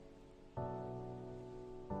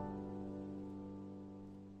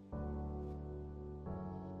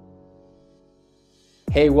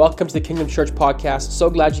Hey, welcome to the Kingdom Church Podcast. So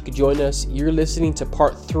glad you could join us. You're listening to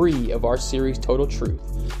part 3 of our series, Total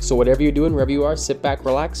Truth. So whatever you're doing, wherever you are, sit back,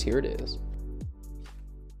 relax. Here it is.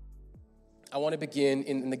 I want to begin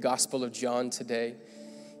in the Gospel of John today.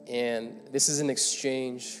 And this is an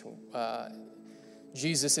exchange.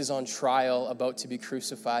 Jesus is on trial, about to be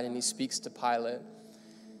crucified, and he speaks to Pilate.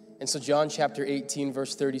 And so John chapter 18,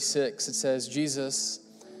 verse 36, it says, Jesus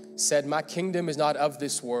said, "My kingdom is not of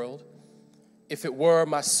this world. If it were,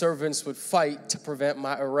 my servants would fight to prevent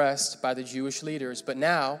my arrest by the Jewish leaders. But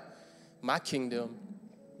now, my kingdom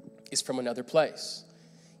is from another place."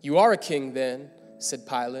 "You are a king then," said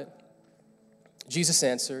Pilate. Jesus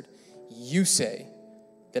answered, "You say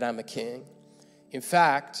that I'm a king. In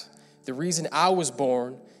fact, the reason I was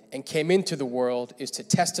born and came into the world is to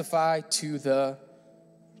testify to the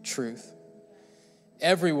truth.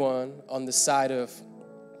 Everyone on the side of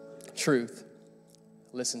truth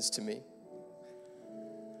listens to me."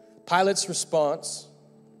 Pilate's response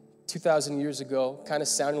 2,000 years ago, kind of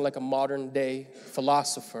sounding like a modern day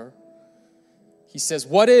philosopher. He says,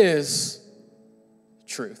 "What is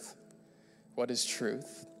truth? What is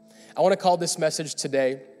truth?" I want to call this message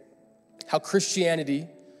today, How Christianity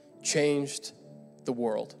Changed the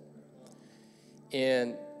World.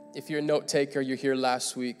 And if you're a note taker, you're here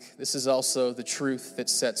last week. This is also the truth that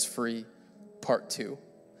sets free, part 2.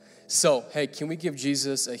 So, hey, can we give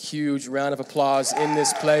Jesus a huge round of applause in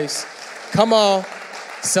this place? Come on,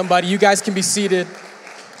 somebody. You guys can be seated.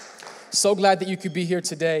 So glad that you could be here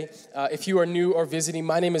today. If you are new or visiting,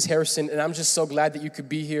 my name is Harrison, and I'm just so glad that you could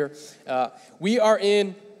be here. We are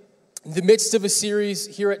in the midst of a series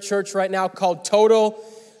here at church right now called Total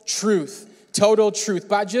Truth. Total Truth.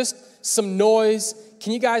 By just some noise,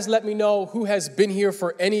 can you guys let me know who has been here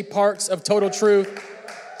for any parts of Total Truth?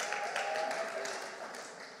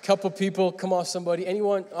 Couple people, come on, somebody.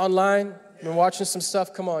 Anyone online been watching some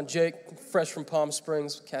stuff? Come on, Jake, fresh from Palm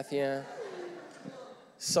Springs, Kathy Ann.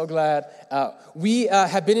 So glad. We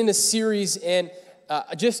have been in a series, and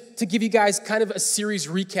just to give you guys kind of a series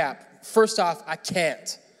recap. First off, I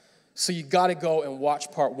can't. So you got to go and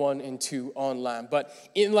watch part 1 and 2 online. But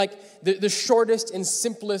in like the shortest and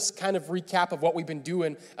simplest kind of recap of what we've been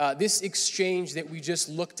doing, this exchange that we just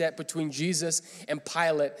looked at between Jesus and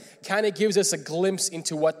Pilate kind of gives us a glimpse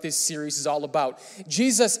into what this series is all about.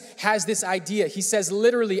 Jesus has this idea. He says,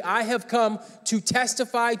 literally, "I have come to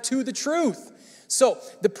testify to the truth." So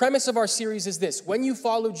the premise of our series is this: when you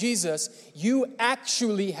follow Jesus, you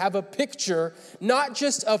actually have a picture, not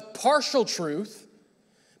just of partial truth,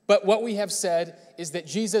 but what we have said is that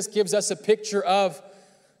Jesus gives us a picture of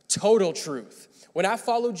total truth. When I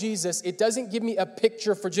follow Jesus, it doesn't give me a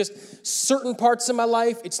picture for just certain parts of my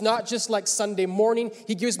life. It's not just like Sunday morning.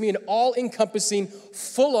 He gives me an all-encompassing,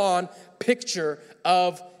 full-on picture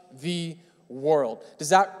of the world. Does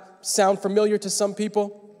that sound familiar to some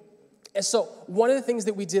people? And so one of the things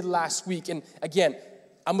that we did last week, and again,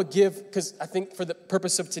 I'm going to give, because I think for the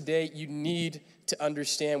purpose of today, you need to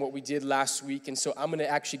understand what we did last week. And so I'm going to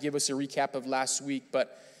actually give us a recap of last week,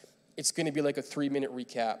 but it's going to be like a 3-minute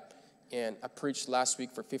recap. And I preached last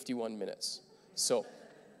week for 51 minutes. So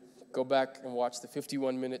go back and watch the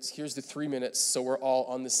 51 minutes. Here's the 3 minutes, so we're all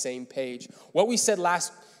on the same page. What we said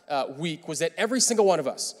last week was that every single one of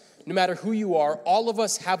us, no matter who you are, all of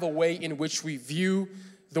us have a way in which we view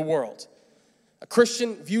the world. A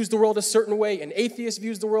Christian views the world a certain way. An atheist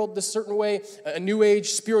views the world a certain way. A New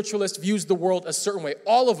Age spiritualist views the world a certain way.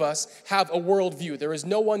 All of us have a worldview. There is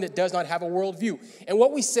no one that does not have a worldview. And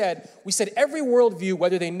what we said every worldview,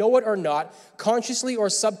 whether they know it or not, consciously or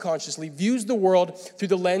subconsciously, views the world through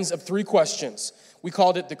the lens of 3 questions. We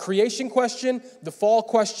called it the creation question, the fall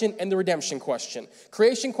question, and the redemption question.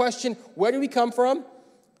 Creation question, where do we come from?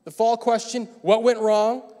 The fall question, what went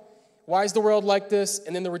wrong? Why is the world like this?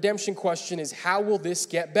 And then the redemption question is, how will this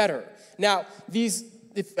get better? Now, these,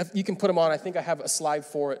 if you can put them on, I think I have a slide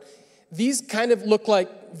for it. These kind of look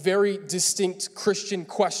like very distinct Christian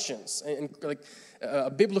questions and like a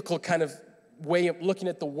biblical kind of way of looking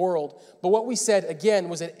at the world. But what we said, again,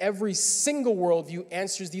 was that every single worldview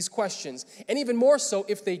answers these questions. And even more so,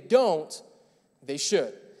 if they don't, they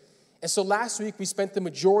should. And so last week, we spent the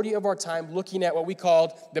majority of our time looking at what we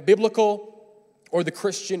called the biblical or the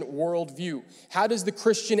Christian worldview. How does the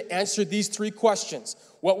Christian answer these 3 questions?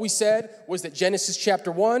 What we said was that Genesis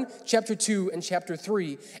chapter 1, chapter 2, and chapter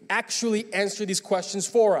 3 actually answer these questions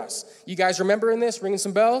for us. You guys remembering this? Ringing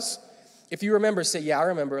some bells? If you remember, say, "Yeah, I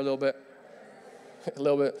remember a little bit." A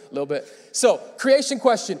little bit. So, creation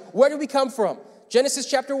question, where do we come from? Genesis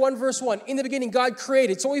chapter 1, verse 1, in the beginning, God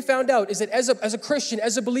created. So what we found out is that as a Christian,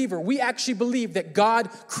 as a believer, we actually believe that God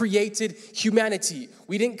created humanity.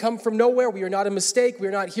 We didn't come from nowhere. We are not a mistake. We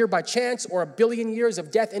are not here by chance or a billion years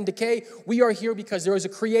of death and decay. We are here because there is a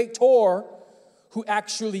creator who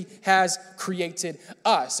actually has created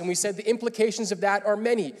us. And we said the implications of that are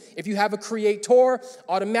many. If you have a creator,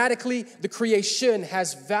 automatically the creation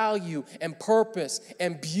has value and purpose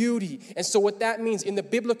and beauty. And so what that means in the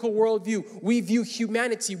biblical worldview, we view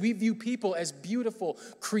humanity, we view people as beautiful,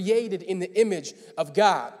 created in the image of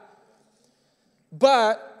God.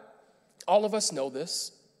 But all of us know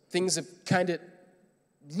this. Things have kind of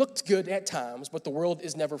looked good at times, but the world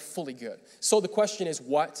is never fully good. So the question is,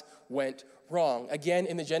 what went wrong? Again,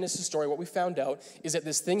 in the Genesis story, what we found out is that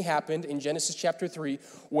this thing happened in Genesis chapter 3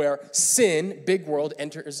 where sin, big word,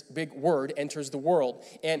 enters the world.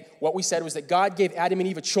 And what we said was that God gave Adam and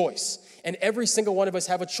Eve a choice. And every single one of us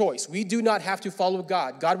have a choice. We do not have to follow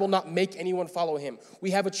God. God will not make anyone follow him.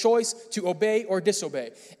 We have a choice to obey or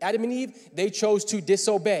disobey. Adam and Eve, they chose to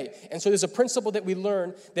disobey. And so there's a principle that we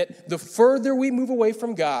learn that the further we move away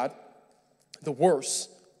from God, the worse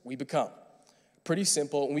we become. Pretty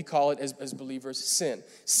simple, and we call it, as believers, sin.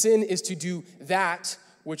 Sin is to do that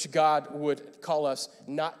which God would call us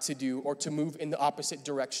not to do, or to move in the opposite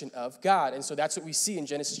direction of God. And so that's what we see in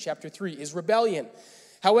Genesis chapter 3, is rebellion.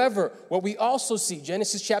 However, what we also see,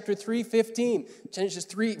 Genesis chapter 3, 15, Genesis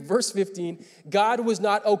 3, verse 15, God was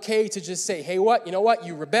not okay to just say, hey, you know what,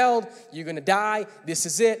 you rebelled, you're going to die, this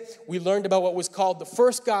is it. We learned about what was called the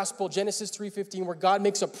first gospel, Genesis 3:15, where God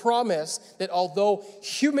makes a promise that although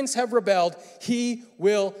humans have rebelled, he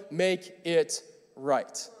will make it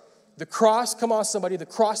right. The cross, come on somebody, the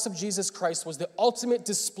cross of Jesus Christ was the ultimate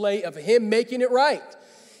display of him making it right.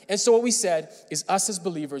 And so what we said is, us as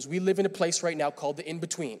believers, we live in a place right now called the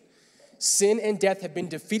in-between. Sin and death have been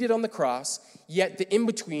defeated on the cross, yet the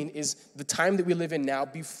in-between is the time that we live in now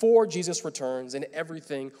before Jesus returns and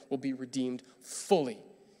everything will be redeemed fully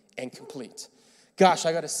and complete. Gosh,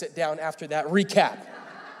 I got to sit down after that recap.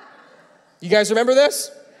 You guys remember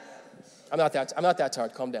this? I'm not that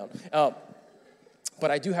tired. Calm down.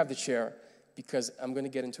 But I do have the chair because I'm going to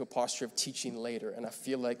get into a posture of teaching later, and I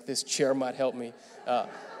feel like this chair might help me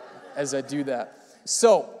as I do that.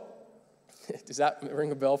 So, does that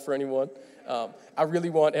ring a bell for anyone? I really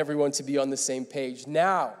want everyone to be on the same page.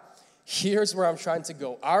 Now, here's where I'm trying to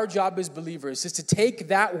go. Our job as believers is to take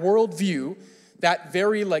that worldview, that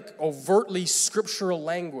very overtly scriptural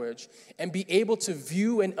language, and be able to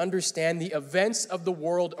view and understand the events of the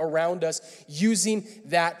world around us using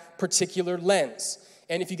that particular lens.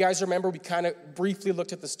 And if you guys remember, we kind of briefly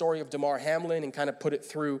looked at the story of Damar Hamlin and kind of put it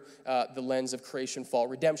through the lens of creation, fall,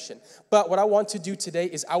 redemption. But what I want to do today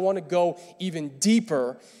is I want to go even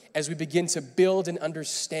deeper as we begin to build and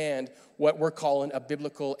understand what we're calling a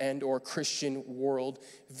biblical and or Christian world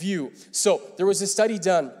view. So there was a study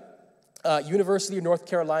done University of North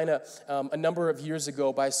Carolina a number of years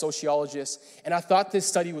ago by a sociologist, and I thought this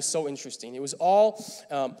study was so interesting. It was all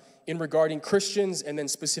in regarding Christians, and then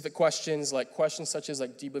specific questions such as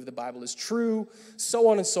do you believe the Bible is true, so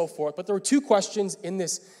on and so forth. But there were two questions in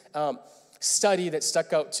this study that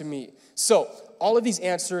stuck out to me. So all of these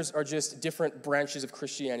answers are just different branches of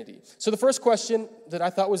Christianity. So the first question that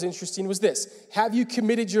I thought was interesting was this: have you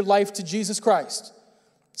committed your life to Jesus Christ?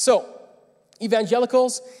 So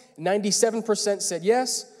evangelicals, 97% said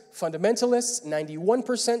yes. Fundamentalists,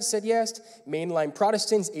 91% said yes. Mainline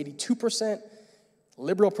Protestants, 82%.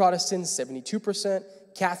 Liberal Protestants, 72%.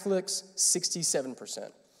 Catholics,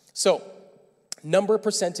 67%. So,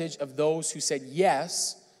 percentage of those who said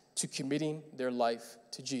yes to committing their life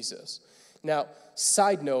to Jesus. Now,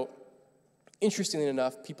 side note, interestingly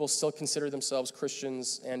enough, people still consider themselves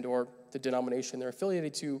Christians and or the denomination they're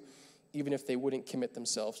affiliated to, even if they wouldn't commit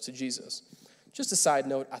themselves to Jesus. Just a side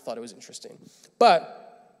note, I thought it was interesting.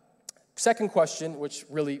 But second question, which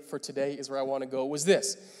really for today is where I want to go, was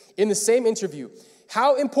this. In the same interview,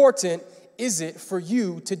 how important is it for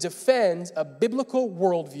you to defend a biblical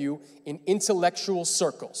worldview in intellectual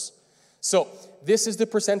circles? So this is the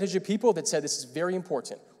percentage of people that said this is very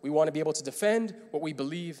important. We want to be able to defend what we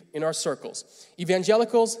believe in our circles.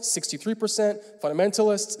 Evangelicals, 63%.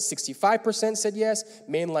 Fundamentalists, 65% said yes.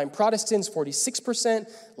 Mainline Protestants, 46%.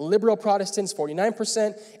 Liberal Protestants,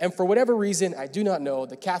 49%. And for whatever reason, I do not know,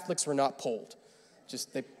 the Catholics were not polled.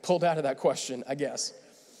 They pulled out of that question, I guess.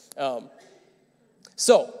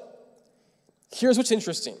 So, here's what's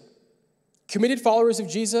interesting. Committed followers of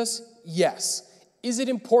Jesus? Yes. Is it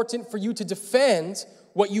important for you to defend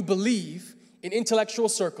what you believe in intellectual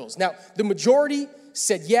circles? Now, the majority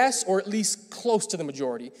said yes, or at least close to the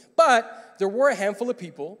majority. But there were a handful of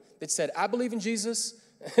people that said, I believe in Jesus,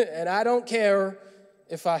 and I don't care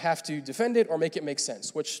if I have to defend it or make it make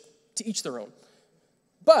sense, which to each their own.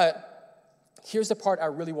 But here's the part I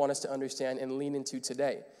really want us to understand and lean into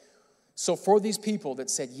today. So for these people that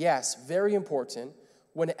said, yes, very important,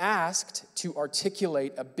 when asked to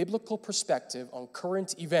articulate a biblical perspective on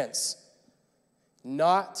current events,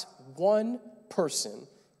 not one person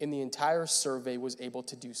in the entire survey was able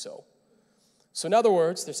to do so. So in other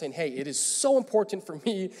words, they're saying, hey, it is so important for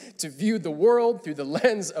me to view the world through the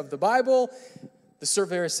lens of the Bible. The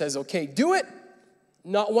surveyor says, okay, do it.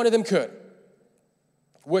 Not one of them could,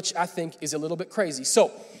 which I think is a little bit crazy.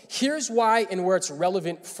 So here's why and where it's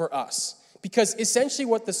relevant for us. Because essentially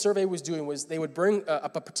what the survey was doing was they would bring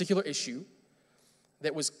up a particular issue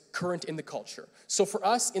that was current in the culture. So for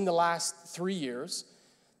us in the last 3 years,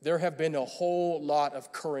 there have been a whole lot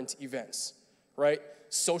of current events, right?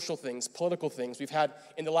 Social things, political things. We've had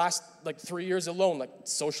in the last 3 years alone,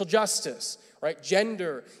 social justice, right?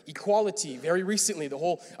 Gender, equality, very recently, the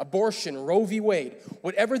whole abortion, Roe v. Wade,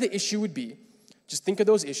 whatever the issue would be, just think of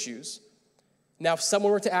those issues. Now, if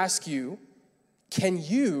someone were to ask you, can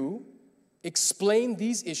you explain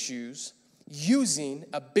these issues using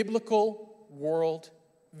a biblical world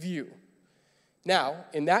view? Now,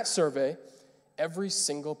 in that survey, every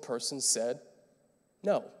single person said,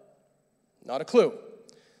 no, not a clue.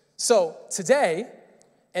 So today,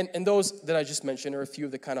 and those that I just mentioned are a few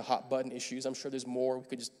of the kind of hot button issues. I'm sure there's more we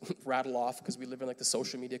could just rattle off because we live in the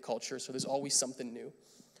social media culture, so there's always something new.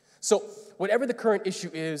 So whatever the current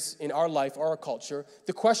issue is in our life or our culture,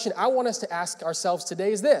 the question I want us to ask ourselves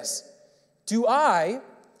today is this: do I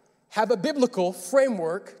have a biblical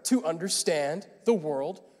framework to understand the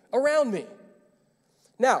world around me?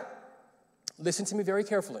 Now, listen to me very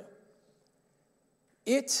carefully.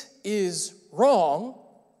 It is wrong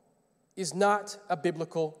is not a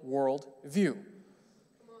biblical world view.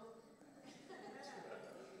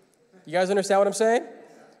 You guys understand what I'm saying?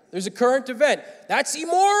 There's a current event. That's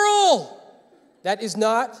immoral. That is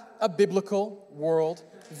not a biblical world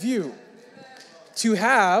view. To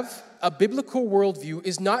have a biblical worldview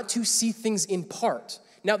is not to see things in part.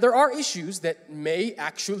 Now, there are issues that may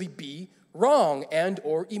actually be wrong and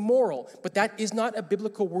or immoral, but that is not a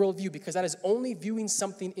biblical worldview because that is only viewing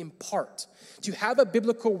something in part. To have a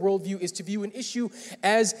biblical worldview is to view an issue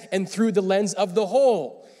as and through the lens of the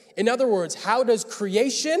whole. In other words, how does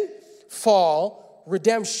creation, fall,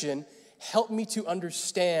 redemption help me to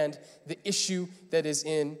understand the issue that is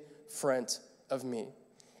in front of me?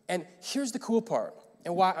 And here's the cool part.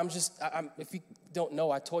 And why if you don't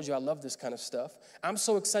know, I told you I love this kind of stuff. I'm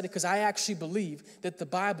so excited because I actually believe that the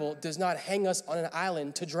Bible does not hang us on an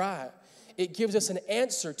island to dry. It gives us an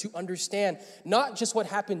answer to understand not just what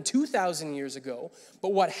happened 2,000 years ago,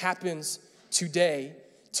 but what happens today,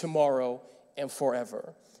 tomorrow, and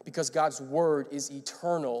forever. Because God's word is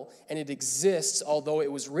eternal and it exists, although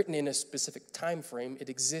it was written in a specific time frame, it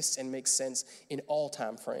exists and makes sense in all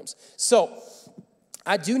time frames. So,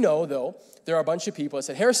 I do know, though, there are a bunch of people that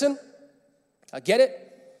said, Harrison, I get it.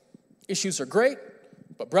 Issues are great.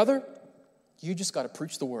 But, brother, you just got to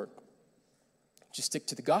preach the word. Just stick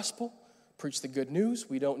to the gospel. Preach the good news.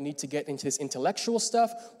 We don't need to get into this intellectual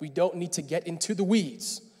stuff. We don't need to get into the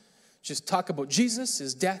weeds. Just talk about Jesus,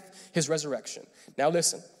 his death, his resurrection. Now,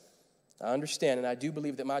 listen. I understand, and I do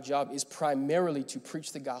believe that my job is primarily to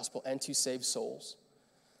preach the gospel and to save souls.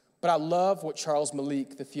 But I love what Charles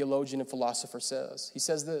Malik, the theologian and philosopher, says. He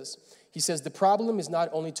says this. He says, the problem is not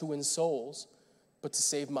only to win souls, but to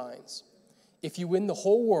save minds. If you win the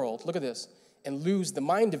whole world, look at this, and lose the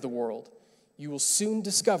mind of the world, you will soon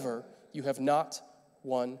discover you have not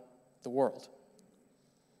won the world.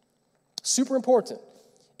 Super important.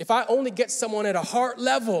 If I only get someone at a heart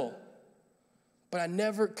level, but I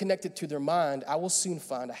never connected to their mind, I will soon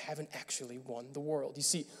find I haven't actually won the world. You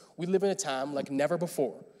see, we live in a time like never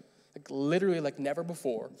before. Literally like never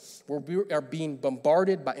before, where we are being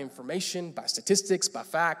bombarded by information, by statistics, by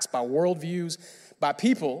facts, by worldviews, by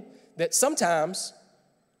people that sometimes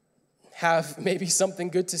have maybe something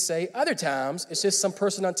good to say. Other times, it's just some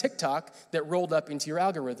person on TikTok that rolled up into your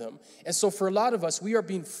algorithm. And so for a lot of us, we are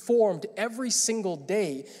being formed every single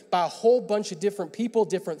day by a whole bunch of different people,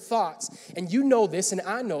 different thoughts. And you know this, and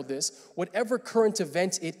I know this. Whatever current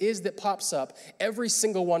event it is that pops up, every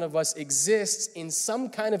single one of us exists in some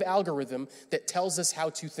kind of algorithm that tells us how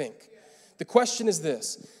to think. The question is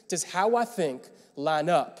this: does how I think line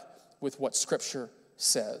up with what Scripture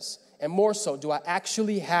says? And more so, do I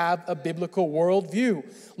actually have a biblical worldview?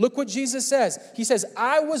 Look what Jesus says. He says,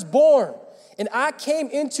 I was born and I came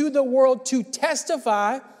into the world to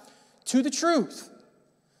testify to the truth.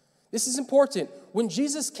 This is important. When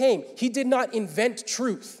Jesus came, he did not invent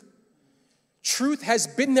truth. Truth has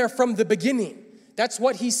been there from the beginning. That's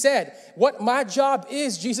what he said. What my job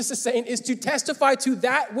is, Jesus is saying, is to testify to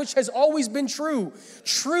that which has always been true.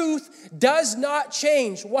 Truth does not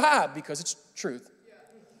change. Why? Because it's truth.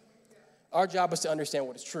 Our job is to understand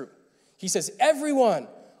what is true. He says, everyone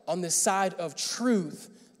on the side of truth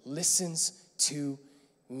listens to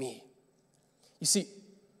me. You see,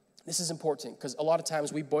 this is important because a lot of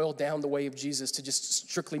times we boil down the way of Jesus to just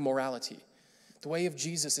strictly morality. The way of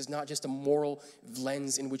Jesus is not just a moral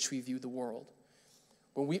lens in which we view the world.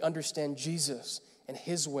 When we understand Jesus and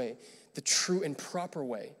his way, the true and proper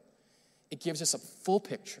way, it gives us a full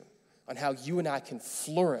picture on how you and I can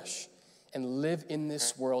flourish and live in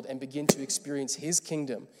this world and begin to experience his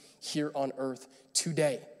kingdom here on earth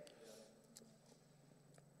today.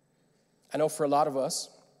 I know for a lot of us,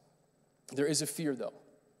 there is a fear though.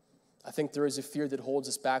 I think there is a fear that holds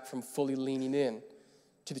us back from fully leaning in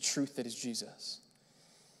to the truth that is Jesus.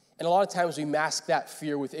 And a lot of times we mask that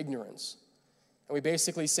fear with ignorance. And we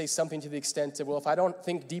basically say something to the extent of, well, if I don't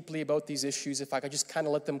think deeply about these issues, if I could just kind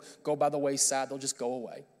of let them go by the wayside, they'll just go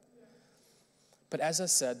away. But as I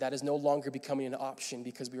said, that is no longer becoming an option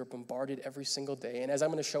because we are bombarded every single day. And as I'm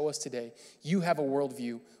going to show us today, you have a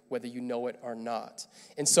worldview whether you know it or not.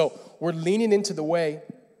 And so we're leaning into the way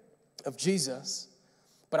of Jesus,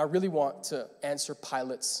 but I really want to answer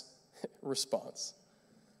Pilate's response.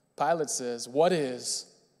 Pilate says, what is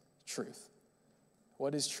truth?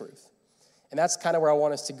 What is truth? And that's kind of where I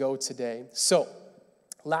want us to go today. So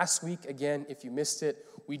last week, again, if you missed it,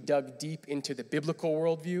 we dug deep into the biblical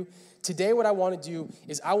worldview. Today, what I want to do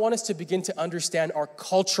is I want us to begin to understand our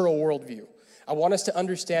cultural worldview. I want us to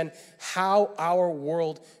understand how our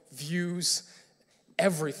world views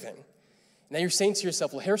everything. Now you're saying to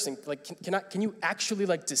yourself, well, Harrison, like, can you actually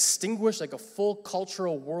like distinguish like a full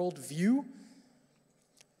cultural worldview?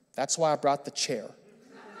 That's why I brought the chair.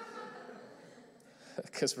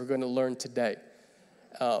 Because we're going to learn today.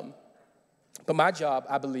 But my job,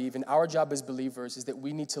 I believe, and our job as believers is that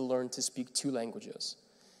we need to learn to speak two languages.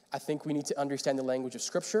 I think we need to understand the language of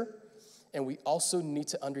Scripture, and we also need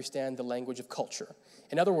to understand the language of culture.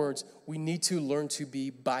 In other words, we need to learn to be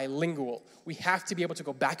bilingual. We have to be able to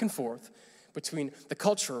go back and forth between the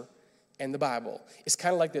culture and the Bible. It's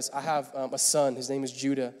kind of like this. I have a son. His name is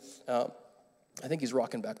Judah. I think he's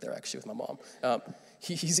rocking back there, actually, with my mom.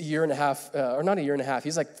 He's a year and a half, or not a year and a half.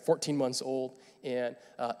 He's like 14 months old. And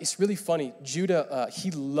it's really funny. Judah,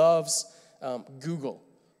 he loves Google.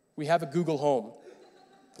 We have a Google Home.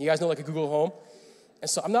 You guys know like a Google Home? And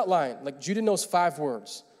so I'm not lying. Like Judah knows 5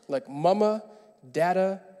 words. Like mama,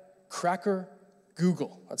 dada, cracker,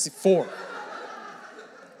 Google. That's 4.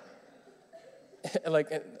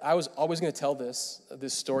 And I was always going to tell this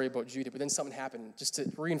story about Judah, but then something happened just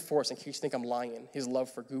to reinforce, in case you think I'm lying, his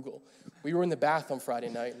love for Google. We were in the bath on Friday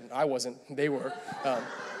night, and I wasn't. They were.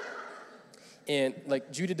 And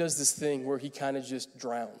like Judah does this thing where he kind of just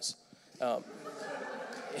drowns.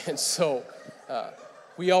 And so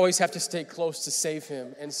we always have to stay close to save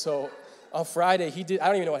him. And so on Friday, I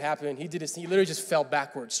don't even know what happened. He literally just fell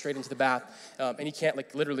backwards straight into the bath. And he can't,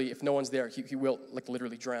 like, literally, if no one's there, he will, like,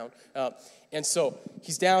 literally drown. And so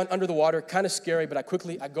he's down under the water, kind of scary, but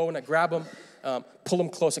I go and I grab him, pull him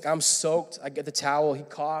close. Like, I'm soaked. I get the towel. He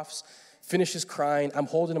coughs, finishes crying. I'm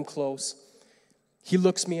holding him close. He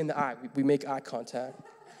looks me in the eye. We make eye contact.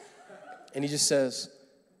 And he just says,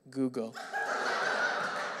 Google.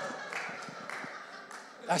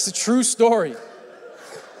 That's a true story.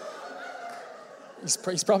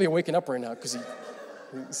 He's probably waking up right now because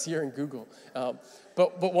he's hearing Google.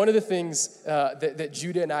 But one of the things that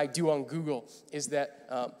Judah and I do on Google is that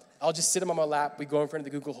I'll just sit him on my lap. We go in front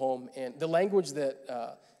of the Google Home. And the language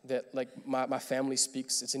that like my family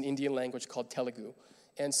speaks, it's an Indian language called Telugu.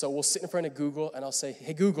 And so we'll sit in front of Google, and I'll say,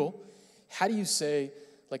 hey, Google, how do you say,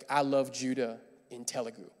 like, I love Judah in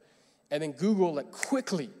Telugu? And then Google, like,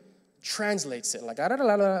 quickly translates it, like,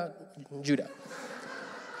 Judah.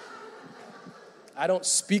 I don't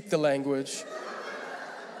speak the language,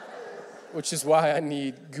 which is why I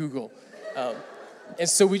need Google. And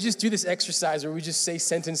so we just do this exercise where we just say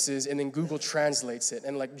sentences, and then Google translates it,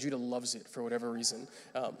 and, like, Judah loves it for whatever reason.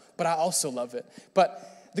 But I also love it.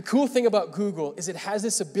 But the cool thing about Google is it has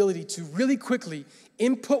this ability to really quickly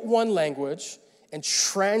input one language and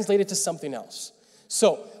translate it to something else.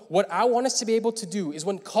 So what I want us to be able to do is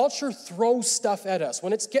when culture throws stuff at us,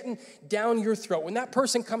 when it's getting down your throat, when that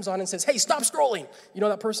person comes on and says, hey, stop scrolling. You know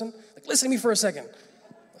that person? Like, listen to me for a second.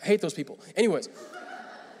 I hate those people. Anyways,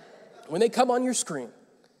 when they come on your screen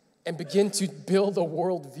and begin to build a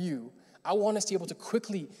worldview, I want us to be able to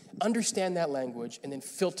quickly understand that language and then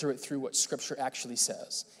filter it through what Scripture actually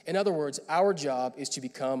says. In other words, our job is to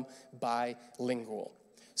become bilingual.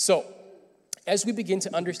 So, as we begin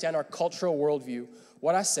to understand our cultural worldview,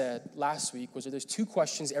 what I said last week was that there's 2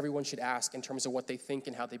 questions everyone should ask in terms of what they think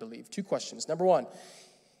and how they believe. 2 questions. Number 1,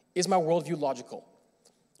 is my worldview logical?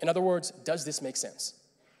 In other words, does this make sense?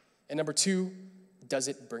 And number 2, does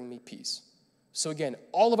it bring me peace? So again,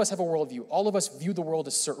 all of us have a worldview. All of us view the world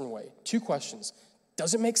a certain way. 2 questions.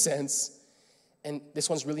 Does it make sense? And this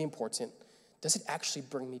one's really important. Does it actually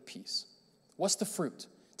bring me peace? What's the fruit?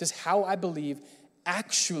 Does how I believe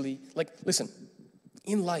actually, listen,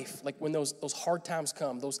 in life, like when those hard times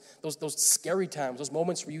come, those scary times, those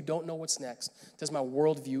moments where you don't know what's next, does my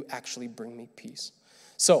worldview actually bring me peace?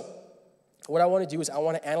 So what I want to do is I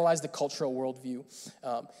want to analyze the cultural worldview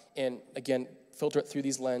and, again, filter it through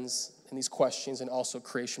these lenses and these questions, and also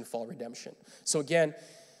creation, fall, redemption. So again,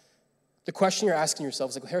 the question you're asking yourself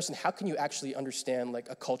is like, Harrison, how can you actually understand like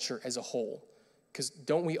a culture as a whole? Because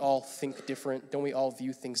don't we all think different? Don't we all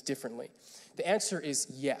view things differently? The answer is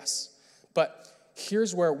yes. But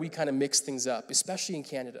here's where we kind of mix things up, especially in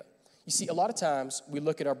Canada. You see, a lot of times we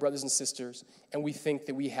look at our brothers and sisters and we think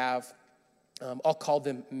that we have, I'll call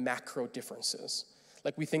them macro differences.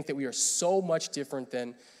 Like we think that we are so much different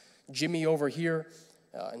than Jimmy over here,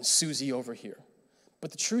 and Susie over here.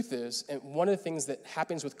 But the truth is, and one of the things that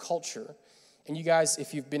happens with culture, and you guys,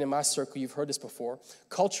 if you've been in my circle, you've heard this before,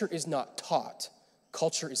 culture is not taught,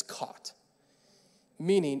 culture is caught.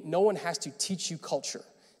 Meaning, no one has to teach you culture.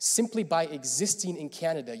 Simply by existing in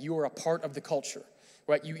Canada, you are a part of the culture,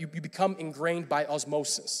 right? You become ingrained by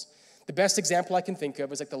osmosis. The best example I can think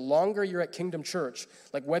of is like the longer you're at Kingdom Church,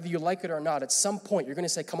 like whether you like it or not, at some point you're going to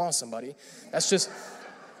say, come on, somebody. That's just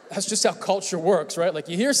how culture works, right? Like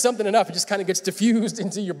you hear something enough, it just kind of gets diffused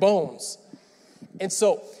into your bones. And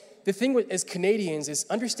so the thing as Canadians is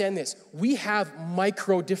understand this. We have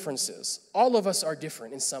micro differences. All of us are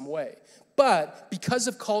different in some way. But because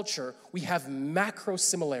of culture, we have macro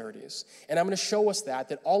similarities. And I'm going to show us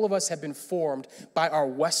that all of us have been formed by our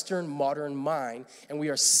Western modern mind, and we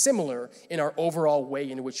are similar in our overall way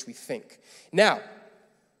in which we think. Now,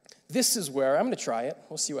 this is where, I'm going to try it.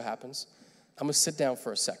 We'll see what happens. I'm going to sit down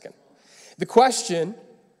for a second. The question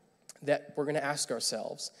that we're going to ask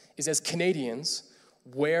ourselves is, as Canadians,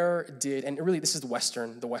 and really this is the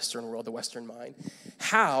Western world, the Western mind,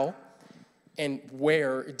 how and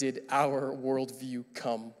where did our worldview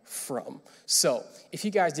come from? So, if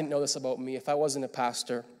you guys didn't know this about me, if I wasn't a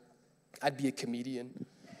pastor, I'd be a comedian.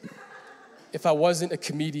 If I wasn't a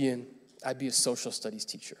comedian, I'd be a social studies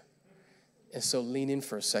teacher. And so lean in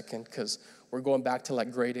for a second, because we're going back to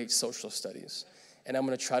like grade 8 social studies. And I'm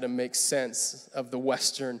going to try to make sense of the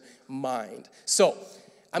Western mind. So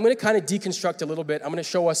I'm going to kind of deconstruct a little bit. I'm going to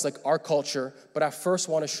show us like our culture, but I first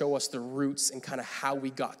want to show us the roots and kind of how we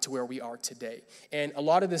got to where we are today. And a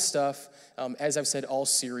lot of this stuff, as I've said all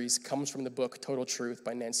series, comes from the book Total Truth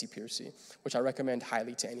by Nancy Pearcey, which I recommend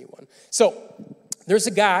highly to anyone. So there's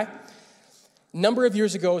a guy, number of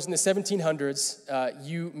years ago, in the 1700s,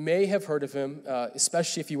 you may have heard of him,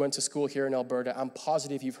 especially if you went to school here in Alberta. I'm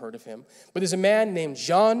positive you've heard of him. But there's a man named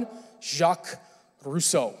Jean-Jacques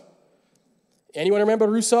Rousseau. Anyone remember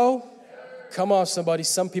Rousseau? Come on, somebody.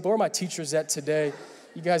 Some people, where are my teachers at today?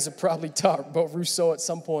 You guys have probably taught about Rousseau at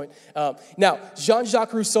some point. Now,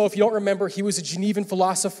 Jean-Jacques Rousseau, if you don't remember, he was a Genevan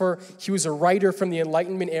philosopher. He was a writer from the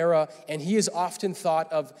Enlightenment era, and he is often thought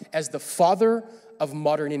of as the father of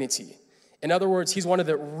modernity. In other words, he's one of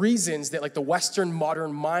the reasons that like the Western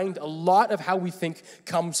modern mind, a lot of how we think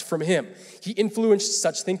comes from him. He influenced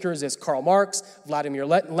such thinkers as Karl Marx, Vladimir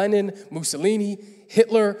Lenin, Mussolini,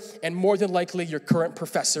 Hitler, and more than likely your current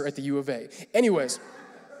professor at the U of A. Anyways,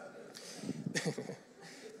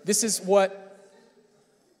 this is what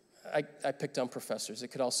I picked on professors. It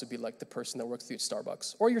could also be like the person that works at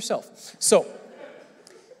Starbucks or yourself. So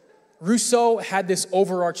Rousseau had this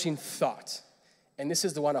overarching thought. And this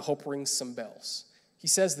is the one I hope rings some bells. He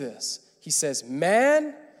says this. He says,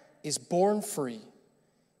 man is born free,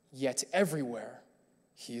 yet everywhere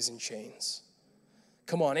he is in chains.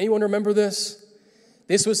 Come on, anyone remember this?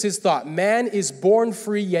 This was his thought. Man is born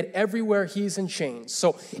free, yet everywhere he's in chains.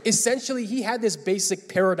 So essentially, he had this basic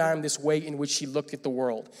paradigm, this way in which he looked at the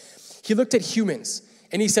world. He looked at humans,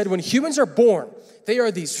 and he said, when humans are born, they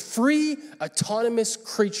are these free, autonomous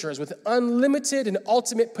creatures with unlimited and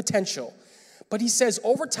ultimate potential. But he says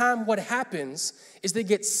over time what happens is they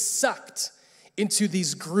get sucked into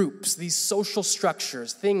these groups, these social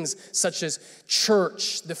structures, things such as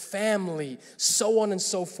church, the family, so on and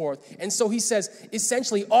so forth. And so he says,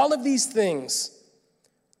 essentially, all of these things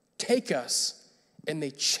take us and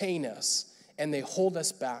they chain us, and they hold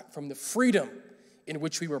us back from the freedom in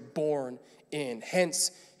which we were born in.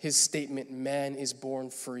 Hence his statement, man is born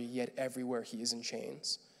free, yet everywhere he is in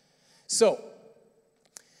chains. So,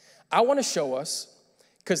 I want to show us,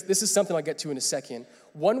 because this is something I'll get to in a second,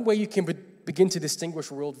 one way you can begin to distinguish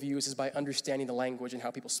worldviews is by understanding the language and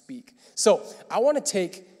how people speak. So, I want to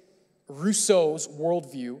take Rousseau's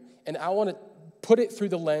worldview, and I want to put it through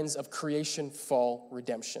the lens of creation, fall,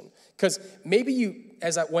 redemption. Because maybe you,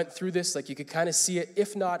 as I went through this, like you could kind of see it.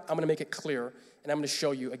 If not, I'm going to make it clear, and I'm going to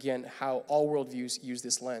show you again how all worldviews use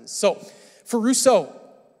this lens. So, for Rousseau,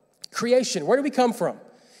 creation, where do we come from?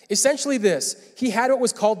 Essentially this, he had what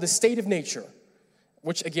was called the state of nature,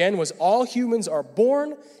 which again was all humans are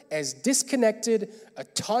born as disconnected,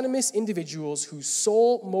 autonomous individuals whose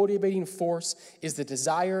sole motivating force is the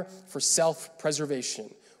desire for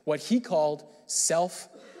self-preservation, what he called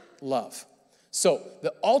self-love. So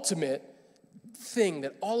the ultimate thing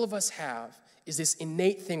that all of us have is this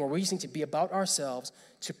innate thing where we just need to be about ourselves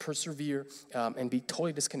to persevere and be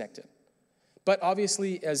totally disconnected. But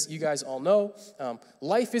obviously, as you guys all know,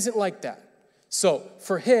 life isn't like that. So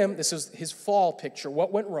for him, this is his fall picture.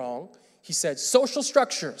 What went wrong? He said, social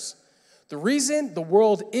structures. The reason the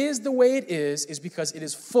world is the way it is because it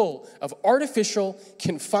is full of artificial,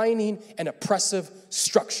 confining, and oppressive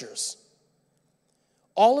structures.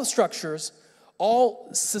 All the structures, all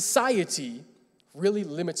society really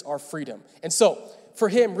limits our freedom. And so for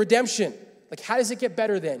him, redemption, like how does it get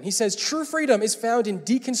better then? He says, true freedom is found in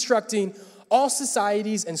deconstructing all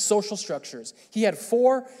societies and social structures. He had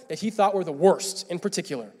 4 that he thought were the worst in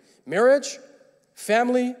particular: marriage,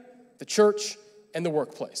 family, the church, and the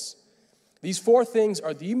workplace. These 4 things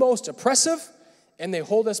are the most oppressive, and they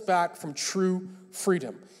hold us back from true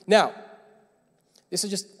freedom. Now, this is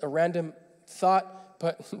just a random thought,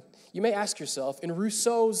 but you may ask yourself, in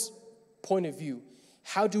Rousseau's point of view,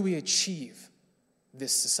 how do we achieve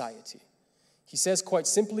this society? He says quite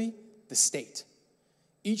simply, the state.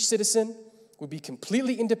 Each citizen would be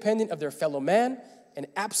completely independent of their fellow man and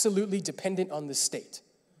absolutely dependent on the state.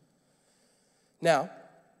 Now,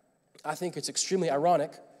 I think it's extremely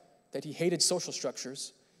ironic that he hated social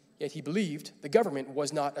structures, yet he believed the government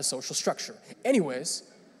was not a social structure. Anyways,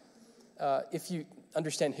 if you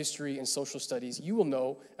understand history and social studies, you will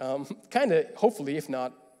know, hopefully, if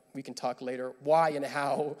not, we can talk later, why and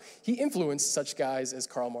how he influenced such guys as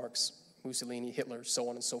Karl Marx, Mussolini, Hitler, so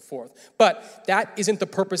on and so forth. But that isn't the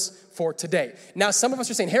purpose for today. Now, some of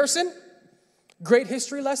us are saying, Harrison, great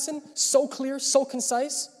history lesson, so clear, so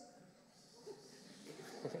concise.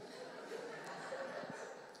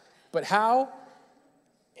 But how,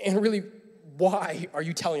 and really, why are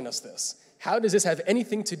you telling us this? How does this have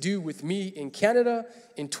anything to do with me in Canada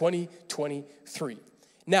in 2023?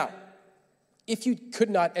 Now, if you could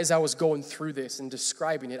not, as I was going through this and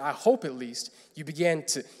describing it, I hope at least you began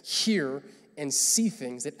to hear and see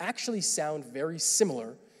things that actually sound very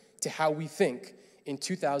similar to how we think in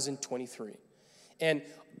 2023. And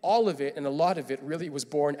all of it, and a lot of it, really was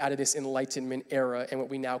born out of this Enlightenment era and what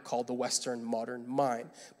we now call the Western modern mind.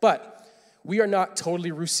 But we are not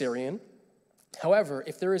totally Rousseauian. However,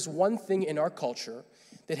 if there is one thing in our culture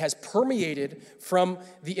that has permeated from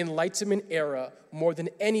the Enlightenment era more than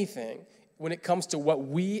anything, when it comes to what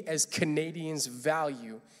we as Canadians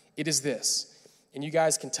value, it is this. And you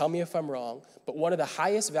guys can tell me if I'm wrong, but one of the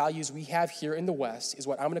highest values we have here in the West is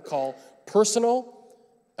what I'm going to call personal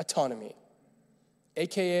autonomy,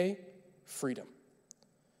 aka freedom.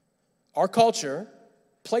 Our culture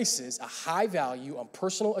places a high value on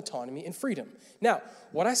personal autonomy and freedom. Now,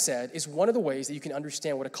 what I said is one of the ways that you can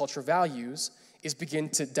understand what a culture values is begin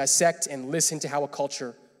to dissect and listen to how a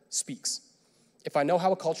culture speaks. If I know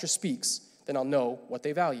how a culture speaks, then I'll know what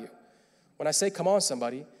they value. When I say, come on,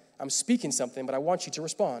 somebody, I'm speaking something, but I want you to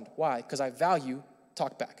respond. Why? Because I value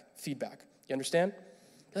talk back, feedback. You understand?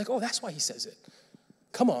 You're like, oh, that's why he says it.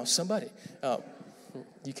 Come on, somebody.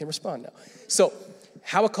 You can respond now. So,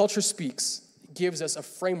 how a culture speaks gives us a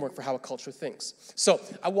framework for how a culture thinks. So,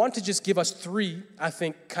 I want to just give us 3, I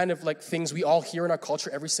think, kind of like things we all hear in our culture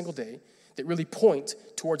every single day that really point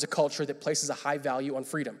towards a culture that places a high value on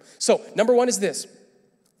freedom. So, number 1 is this.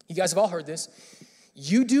 You guys have all heard this.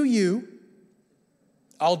 You do you,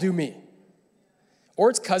 I'll do me. Or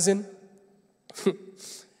its cousin,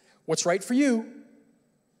 what's right for you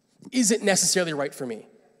isn't necessarily right for me.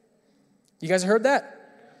 You guys have heard that?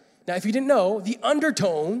 Now, if you didn't know, the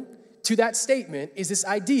undertone to that statement is this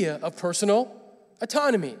idea of personal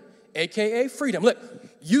autonomy, aka freedom. Look,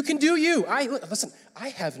 you can do you. Listen, I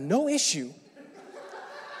have no issue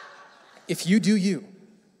if you do you,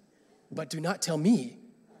 but do not tell me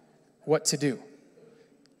what to do.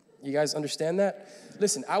 You guys understand that?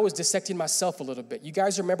 Listen, I was dissecting myself a little bit. You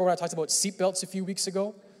guys remember when I talked about seatbelts a few weeks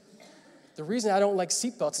ago? The reason I don't like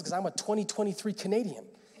seatbelts is because I'm a 2023 Canadian.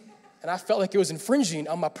 And I felt like it was infringing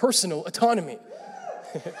on my personal autonomy.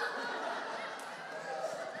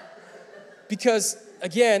 Because,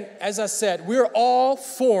 again, as I said, we're all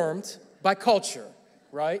formed by culture,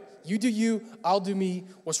 right? You do you, I'll do me.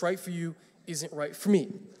 What's right for you isn't right for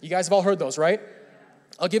me. You guys have all heard those, right?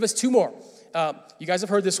 I'll give us two more. You guys have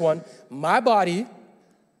heard this one. My body,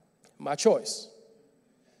 my choice.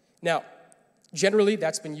 Now, generally,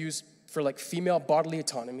 that's been used for like female bodily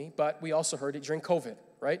autonomy, but we also heard it during COVID,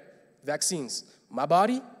 right? Vaccines. My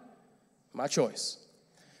body, my choice.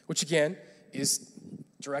 Which again is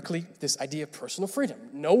directly this idea of personal freedom.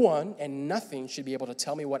 No one and nothing should be able to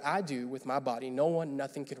tell me what I do with my body. No one,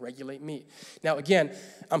 nothing can regulate me. Now again,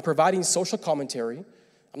 I'm providing social commentary.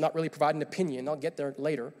 I'm not really providing opinion. I'll get there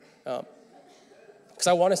later. Because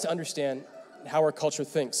I want us to understand how our culture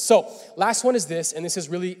thinks. So, last one is this, and this is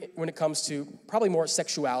really when it comes to probably more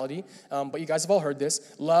sexuality, but you guys have all heard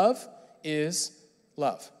this. Love is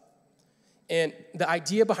love. And the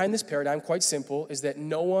idea behind this paradigm, quite simple, is that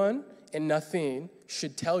no one and nothing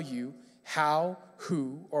should tell you how,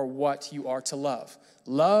 who, or what you are to love.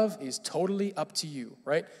 Love is totally up to you,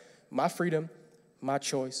 right? My freedom, my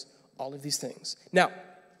choice, all of these things. Now,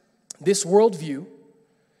 this worldview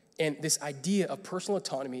and this idea of personal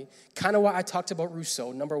autonomy, kind of why I talked about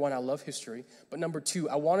Rousseau. Number one, I love history. But number two,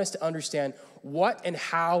 I want us to understand what and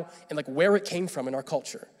how and like where it came from in our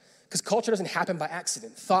culture. Because culture doesn't happen by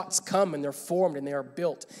accident. Thoughts come and they're formed and they are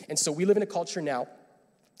built. And so we live in a culture now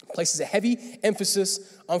that places a heavy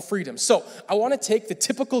emphasis on freedom. So I want to take the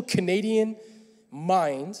typical Canadian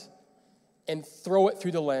mind and throw it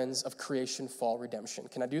through the lens of creation, fall, redemption.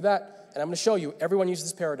 Can I do that? And I'm going to show you. Everyone uses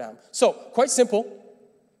this paradigm. So quite simple.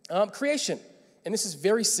 Creation, and this is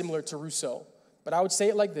very similar to Rousseau, but I would say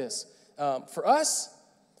it like this. For us,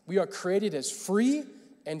 we are created as free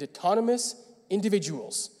and autonomous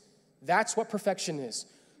individuals. That's what perfection is,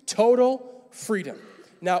 total freedom.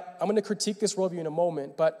 Now, I'm going to critique this worldview in a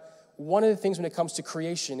moment, but one of the things when it comes to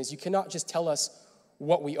creation is you cannot just tell us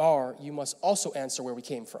what we are, you must also answer where we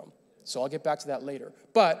came from. So I'll get back to that later.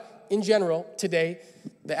 But in general, today,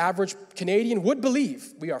 the average Canadian would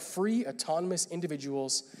believe we are free, autonomous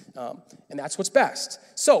individuals, and that's what's best.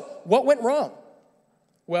 So what went wrong?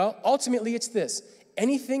 Well, ultimately, it's this.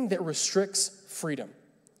 Anything that restricts freedom.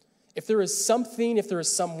 If there is something, if there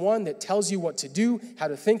is someone that tells you what to do, how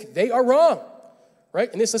to think, they are wrong, right?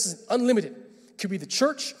 And this is unlimited. Could be the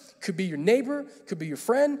church, could be your neighbor, could be your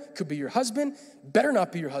friend, could be your husband. Better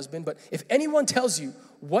not be your husband, but if anyone tells you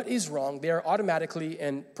what is wrong, they are automatically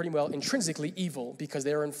and pretty well intrinsically evil because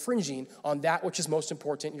they are infringing on that which is most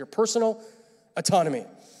important, your personal autonomy.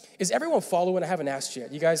 Is everyone following? I haven't asked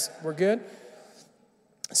yet. You guys, we're good?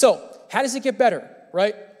 So, how does it get better,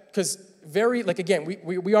 right? Because again,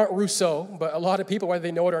 we aren't Rousseau, but a lot of people, whether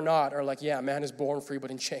they know it or not, are like, yeah, man is born free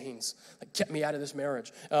but in chains. Like, get me out of this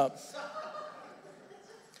marriage.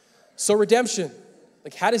 So redemption,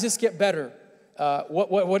 like how does this get better?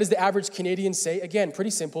 What does the average Canadian say? Again,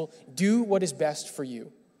 pretty simple. Do what is best for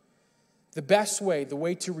you. The best way, the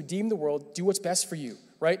way to redeem the world, do what's best for you,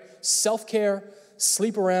 right? Self-care,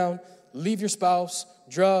 sleep around, leave your spouse,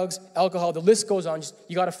 drugs, alcohol, the list goes on.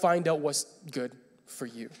 You got to find out what's good for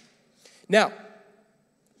you. Now,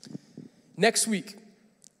 next week,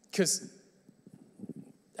 because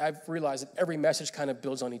I've realized that every message kind of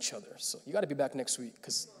builds on each other. So you got to be back next week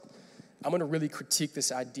because I'm going to really critique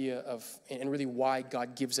this idea of, and really why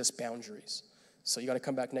God gives us boundaries. So you got to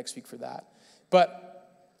come back next week for that. But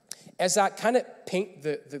as I kind of paint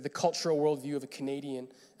the cultural worldview of a Canadian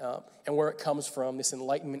and where it comes from, this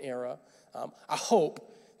Enlightenment era, I hope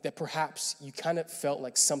that perhaps you kind of felt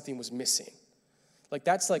like something was missing. Like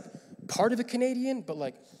that's like part of a Canadian, but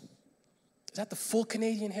like, is that the full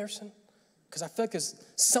Canadian, Harrison? Because I feel like there's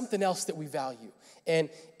something else that we value. And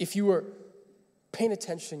if you were paying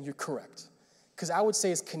attention, you're correct. Because I would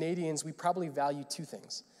say as Canadians, we probably value two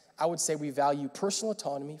things. I would say we value personal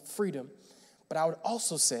autonomy, freedom, but I would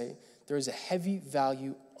also say there is a heavy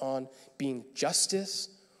value on being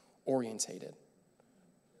justice-orientated.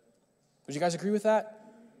 Would you guys agree with that?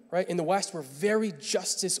 Right? In the West, we're very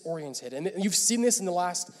justice-oriented. And you've seen this in the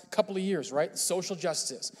last couple of years, right? Social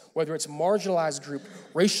justice, whether it's marginalized group,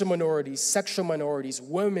 racial minorities, sexual minorities,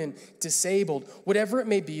 women, disabled, whatever it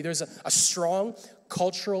may be, there's a strong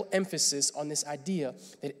cultural emphasis on this idea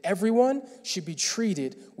that everyone should be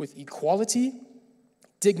treated with equality,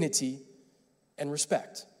 dignity, and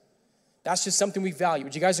respect. That's just something we value.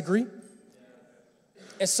 Would you guys agree?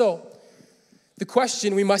 And so, the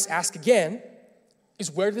question we must ask again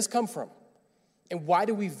is where did this come from? And why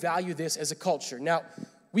do we value this as a culture? Now,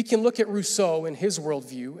 we can look at Rousseau and his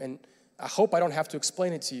worldview, and I hope I don't have to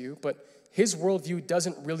explain it to you, but his worldview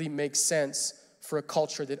doesn't really make sense for a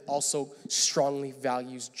culture that also strongly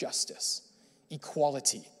values justice,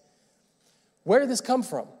 equality. Where did this come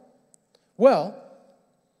from? Well,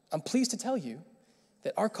 I'm pleased to tell you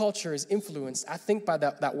that our culture is influenced, I think, by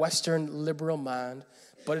that Western liberal mind,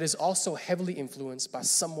 but it is also heavily influenced by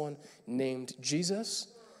someone named Jesus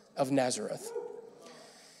of Nazareth.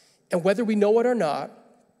 And whether we know it or not,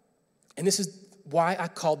 and this is why I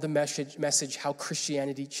called the message How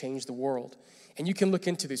Christianity Changed the World. And you can look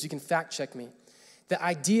into this, you can fact check me. The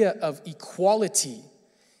idea of equality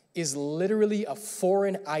is literally a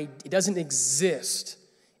foreign idea. It doesn't exist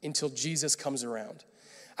until Jesus comes around.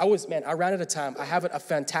 I ran out of time. I have a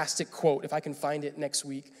fantastic quote. If I can find it next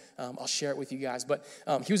week, I'll share it with you guys. But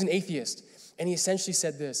he was an atheist, and he essentially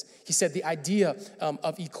said this. He said the idea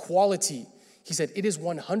of equality, he said, it is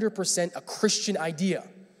 100% a Christian idea.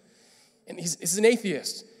 And he's an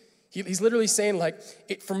atheist. He's literally saying, like,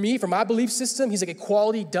 for my belief system, he's like,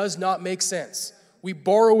 equality does not make sense. We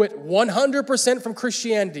borrow it 100% from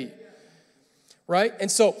Christianity, right?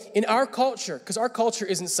 And so in our culture, because our culture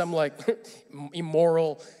isn't some like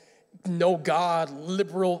immoral, no God,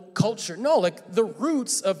 liberal culture. No, like the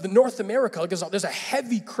roots of the North America, like there's a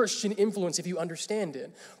heavy Christian influence if you understand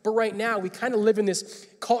it. But right now, we kind of live in this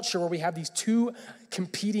culture where we have these two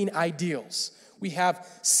competing ideals. We have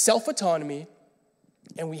self-autonomy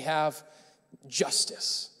and we have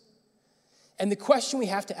justice. And the question we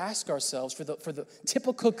have to ask ourselves for the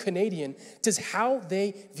typical Canadian, does how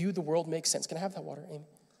they view the world make sense? Can I have that water, Amy?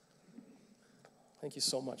 Thank you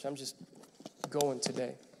so much. I'm just going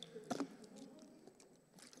today.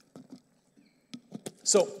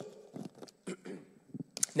 So,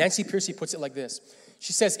 Nancy Pearcey puts it like this.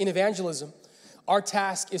 She says, in evangelism, our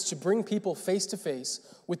task is to bring people face to face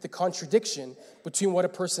with the contradiction between what a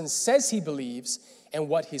person says he believes and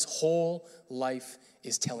what his whole life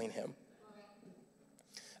is telling him.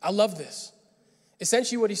 I love this.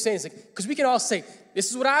 Essentially what he's saying is, like, because we can all say, this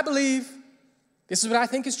is what I believe, this is what I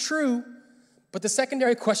think is true, but the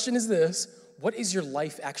secondary question is this: what is your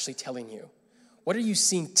life actually telling you? What are you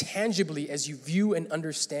seeing tangibly as you view and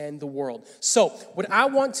understand the world? So what I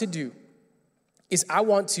want to do is I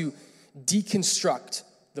want to deconstruct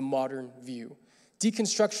the modern view.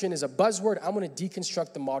 Deconstruction is a buzzword. I'm going to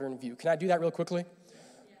deconstruct the modern view. Can I do that real quickly?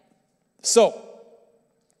 So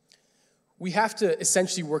we have to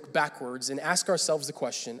essentially work backwards and ask ourselves the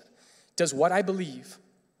question, does what I believe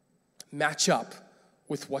match up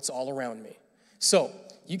with what's all around me? So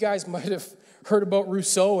you guys might have heard about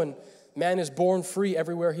Rousseau and man is born free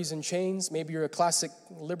everywhere he's in chains. Maybe you're a classic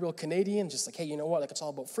liberal Canadian, just like, hey, you know what? Like, it's all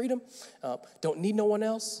about freedom. Don't need no one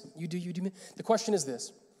else. You do, you do. The question is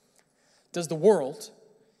this: does the world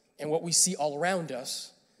and what we see all around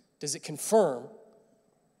us, does it confirm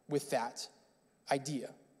with that idea?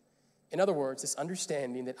 In other words, this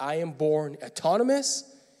understanding that I am born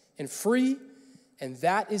autonomous and free, and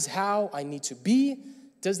that is how I need to be,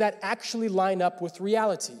 does that actually line up with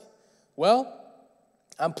reality? Well,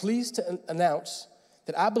 I'm pleased to announce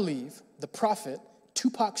that I believe the prophet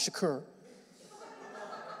Tupac Shakur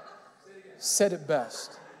said it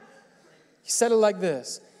best. He said it like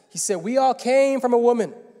this. He said, we all came from a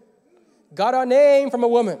woman, got our name from a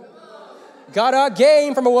woman, got our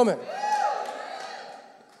game from a woman.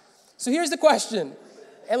 So here's the question,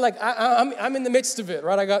 and like I'm in the midst of it,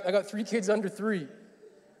 right? I got 3 kids under 3.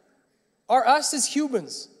 Are us as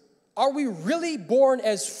humans, are we really born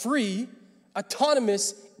as free,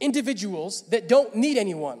 autonomous individuals that don't need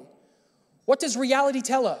anyone? What does reality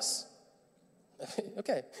tell us?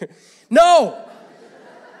 Okay. No!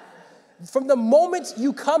 From the moment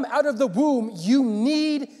you come out of the womb, you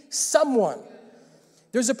need someone.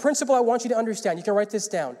 There's a principle I want you to understand. You can write this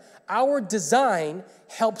down. Our design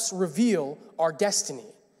helps reveal our destiny.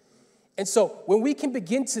 And so when we can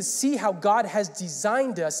begin to see how God has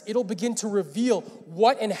designed us, it'll begin to reveal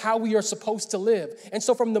what and how we are supposed to live. And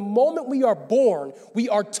so from the moment we are born, we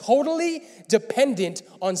are totally dependent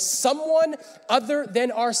on someone other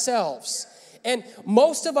than ourselves. And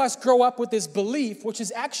most of us grow up with this belief, which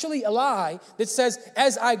is actually a lie, that says,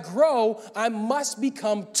 as I grow, I must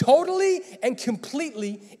become totally and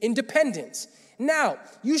completely independent. Now,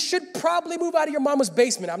 you should probably move out of your mama's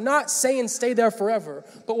basement. I'm not saying stay there forever,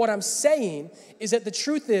 but what I'm saying is that the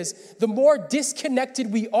truth is, the more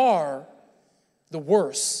disconnected we are, the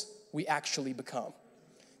worse we actually become.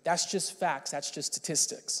 That's just facts. That's just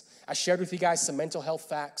statistics. I shared with you guys some mental health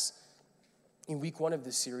facts. in week 1 of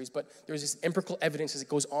this series, but there's this empirical evidence as it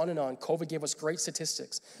goes on and on. COVID gave us great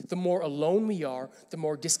statistics. The more alone we are, the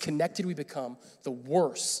more disconnected we become, the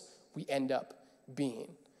worse we end up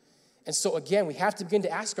being. And so again, we have to begin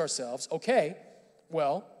to ask ourselves, okay,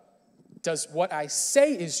 well, does what I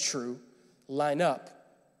say is true line up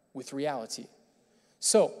with reality?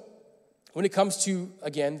 So when it comes to,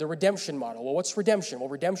 again, the redemption model, well, what's redemption? Well,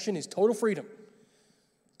 redemption is total freedom.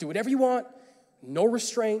 Do whatever you want, no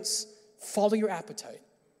restraints, follow your appetite.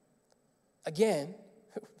 Again,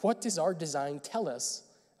 what does our design tell us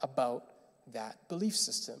about that belief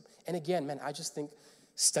system? And again, man, I just think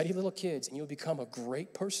study little kids and you'll become a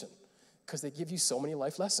great person because they give you so many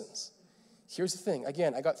life lessons. Here's the thing.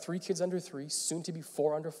 Again, I got 3 kids under 3, soon to be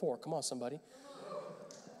 4 under 4. Come on, somebody.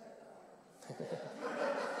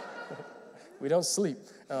 We don't sleep.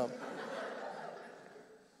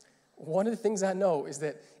 One of the things I know is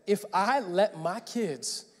that if I let my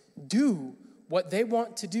kids do what they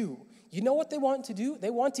want to do, you know what they want to do? They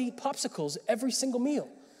want to eat popsicles every single meal.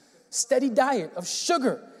 Steady diet of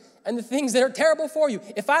sugar and the things that are terrible for you.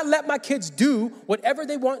 If I let my kids do whatever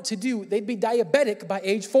they want to do, they'd be diabetic by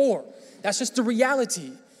age 4. That's just the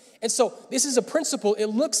reality. And so this is a principle. It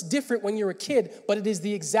looks different when you're a kid, but it is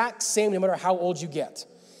the exact same no matter how old you get.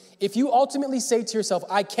 If you ultimately say to yourself,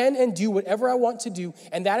 I can and do whatever I want to do,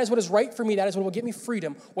 and that is what is right for me, that is what will get me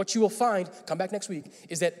freedom, what you will find, come back next week,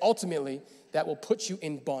 is that ultimately that will put you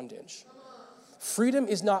in bondage. Freedom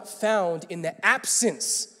is not found in the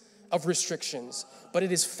absence of restrictions, but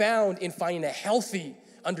it is found in finding a healthy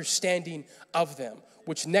understanding of them,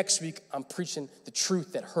 which next week I'm preaching the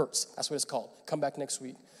truth that hurts. That's what it's called. Come back next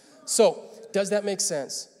week. So, does that make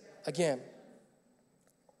sense? Again,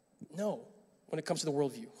 no. When it comes to the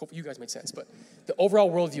worldview. Hope you guys make sense. But the overall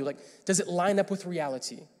worldview, like, does it line up with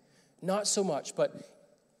reality? Not so much, but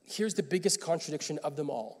here's the biggest contradiction of them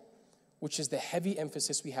all, which is the heavy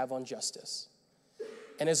emphasis we have on justice.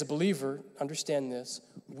 And as a believer, understand this,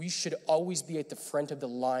 we should always be at the front of the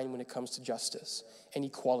line when it comes to justice and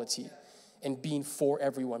equality and being for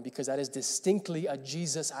everyone, because that is distinctly a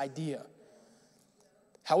Jesus idea.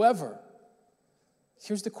 However,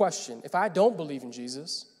 here's the question. If I don't believe in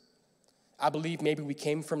Jesus, I believe maybe we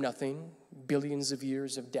came from nothing, billions of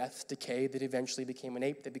years of death, decay, that eventually became an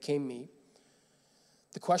ape, that became me.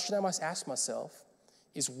 The question I must ask myself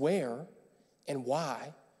is where and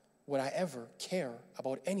why would I ever care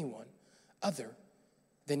about anyone other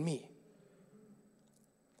than me?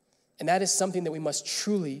 And that is something that we must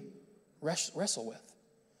truly wrestle with.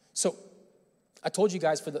 So I told you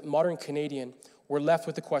guys, for the modern Canadian, we're left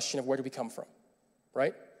with the question of where do we come from,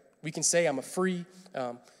 right? We can say I'm a free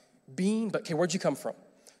being, but okay, where'd you come from?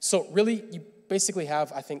 So really, you basically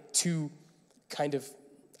have, I think, 2 kind of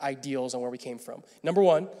ideals on where we came from. Number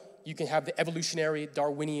 1, you can have the evolutionary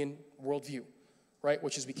Darwinian worldview, right?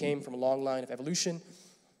 Which is we came from a long line of evolution,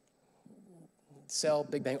 cell,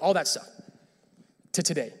 Big Bang, all that stuff, to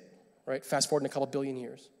today, right? Fast forward in a couple billion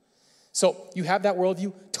years. So you have that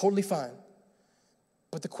worldview, totally fine.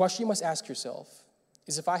 But the question you must ask yourself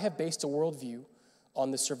is, if I have based a worldview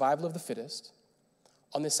on the survival of the fittest,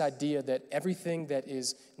 on this idea that everything that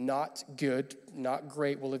is not good, not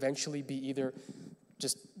great, will eventually be either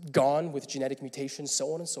just gone with genetic mutations,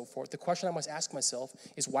 so on and so forth. The question I must ask myself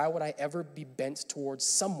is, why would I ever be bent towards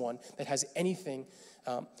someone that has anything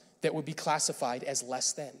that would be classified as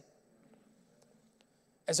less than?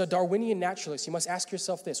 As a Darwinian naturalist, you must ask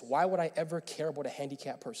yourself this: why would I ever care about a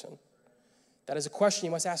handicapped person? That is a question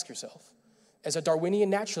you must ask yourself. As a Darwinian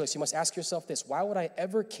naturalist, you must ask yourself this: why would I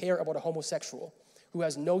ever care about a homosexual who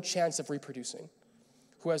has no chance of reproducing,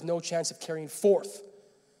 who has no chance of carrying forth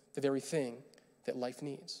the very thing that life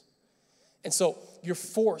needs? And so you're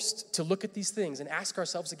forced to look at these things and ask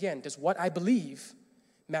ourselves again, does what I believe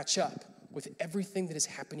match up with everything that is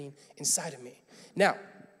happening inside of me? Now,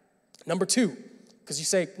 number 2, because you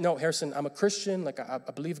say, no, Harrison, I'm a Christian, like I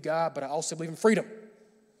believe God, but I also believe in freedom.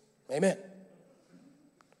 Amen.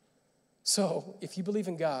 So if you believe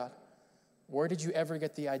in God, where did you ever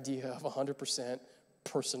get the idea of 100%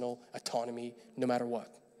 personal autonomy no matter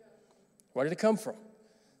what? Where did it come from?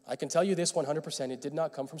 I can tell you this 100%, it did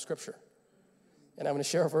not come from Scripture. And I'm going to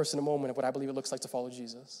share a verse in a moment of what I believe it looks like to follow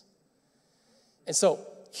Jesus. And so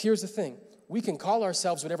here's the thing. We can call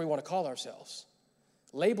ourselves whatever we want to call ourselves.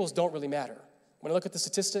 Labels don't really matter. When I look at the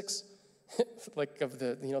statistics, like of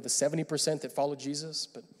the 70% that followed Jesus,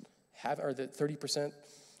 but or the 30%,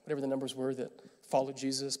 whatever the numbers were, that followed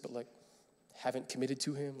Jesus, but like haven't committed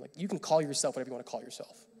to him. Like, you can call yourself whatever you want to call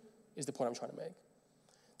yourself, is the point I'm trying to make.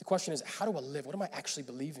 The question is, how do I live? What am I actually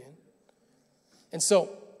believing? And so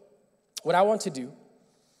what I want to do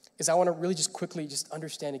is I want to really just quickly just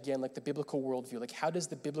understand again, like the biblical worldview. Like, how does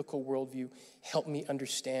the biblical worldview help me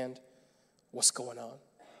understand what's going on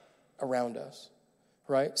around us,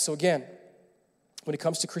 right? So again, when it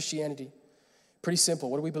comes to Christianity, pretty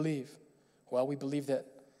simple. What do we believe? Well, we believe that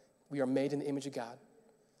we are made in the image of God.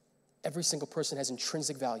 Every single person has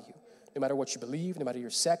intrinsic value. No matter what you believe, no matter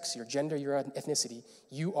your sex, your gender, your ethnicity,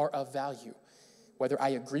 you are of value. Whether I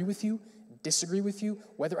agree with you, disagree with you,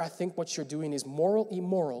 whether I think what you're doing is moral,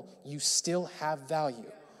 immoral, you still have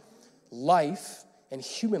value. Life and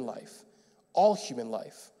human life, all human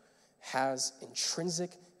life, has intrinsic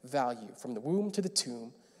value. From the womb to the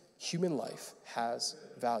tomb, human life has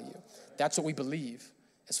value. That's what we believe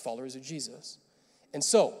as followers of Jesus. And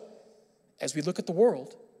so, as we look at the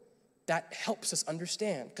world, that helps us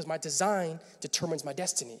understand, because my design determines my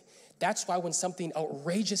destiny. That's why when something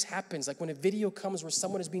outrageous happens, like when a video comes where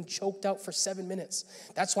someone is being choked out for 7 minutes,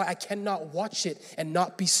 that's why I cannot watch it and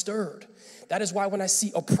not be stirred. That is why when I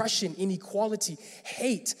see oppression, inequality,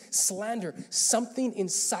 hate, slander, something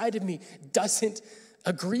inside of me doesn't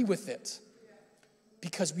agree with it.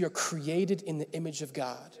 Because we are created in the image of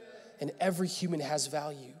God, and every human has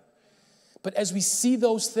value. But as we see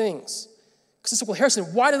those things, because it's like, well, Harrison,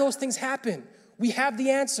 why do those things happen? We have the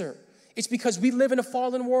answer. It's because we live in a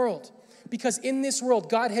fallen world. Because in this world,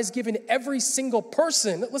 God has given every single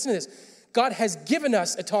person, listen to this, God has given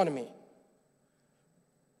us autonomy.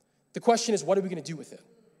 The question is, what are we going to do with it?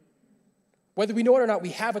 Whether we know it or not, we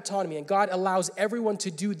have autonomy, and God allows everyone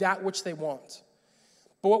to do that which they want.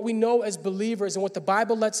 But what we know as believers, and what the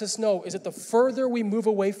Bible lets us know, is that the further we move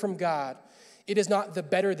away from God, it is not the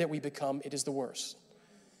better that we become, it is the worse.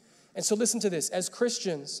 And so listen to this. As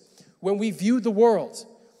Christians, when we view the world,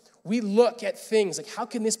 we look at things like, how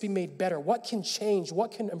can this be made better? What can change?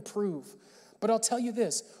 What can improve? But I'll tell you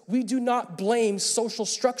this, we do not blame social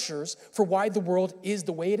structures for why the world is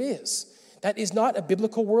the way it is. That is not a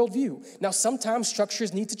biblical worldview. Now, sometimes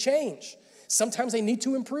structures need to change. Sometimes they need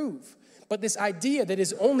to improve. But this idea that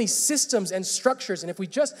is only systems and structures, and if we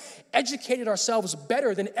just educated ourselves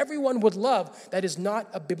better, then everyone would love, that is not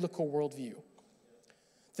a biblical worldview.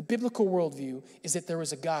 The biblical worldview is that there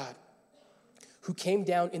is a God who came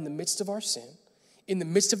down in the midst of our sin, in the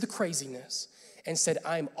midst of the craziness, and said,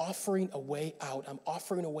 I'm offering a way out. I'm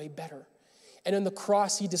offering a way better. And on the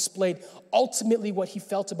cross, he displayed ultimately what he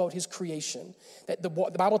felt about his creation. That the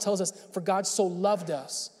Bible tells us, for God so loved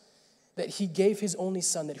us, that he gave his only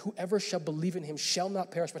son, that whoever shall believe in him shall not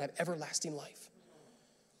perish, but have everlasting life.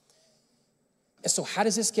 And so how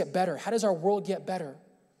does this get better? How does our world get better?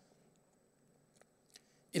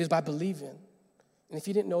 It is by believing. And if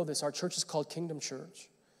you didn't know this, our church is called Kingdom Church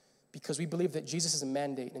because we believe that Jesus is a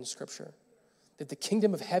mandate in Scripture, that the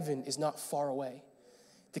kingdom of heaven is not far away.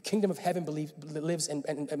 The kingdom of heaven lives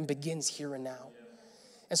and begins here and now.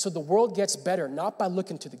 And so the world gets better, not by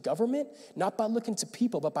looking to the government, not by looking to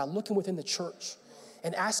people, but by looking within the church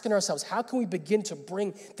and asking ourselves, how can we begin to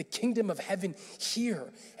bring the kingdom of heaven here?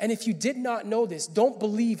 And if you did not know this, don't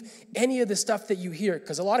believe any of the stuff that you hear,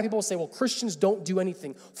 because a lot of people will say, well, Christians don't do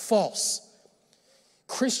anything. False.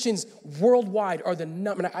 Christians worldwide are the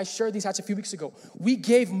number. I shared these stats a few weeks ago. We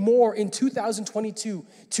gave more in 2022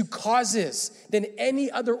 to causes than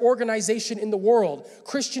any other organization in the world.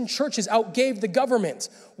 Christian churches outgave the government.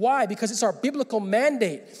 Why? Because it's our biblical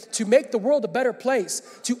mandate to make the world a better place,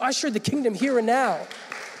 to usher the kingdom here and now.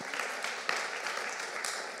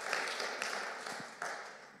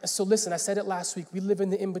 And so listen, I said it last week. We live in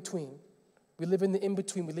the in-between. We live in the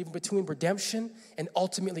in-between. We live in between redemption and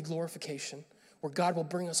ultimately glorification, where God will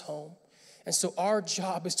bring us home. And so our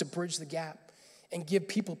job is to bridge the gap and give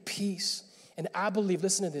people peace. And I believe,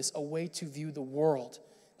 listen to this, a way to view the world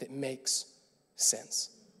that makes sense.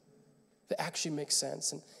 That actually makes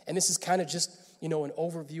sense. And this is kind of just, an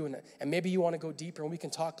overview. And maybe you want to go deeper and we can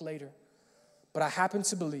talk later. But I happen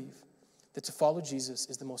to believe that to follow Jesus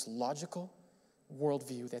is the most logical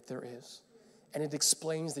worldview that there is. And it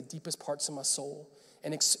explains the deepest parts of my soul.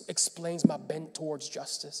 And explains my bent towards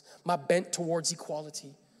justice, my bent towards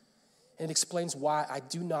equality. And it explains why I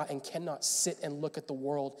do not and cannot sit and look at the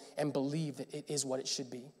world and believe that it is what it should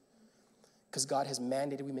be. Because God has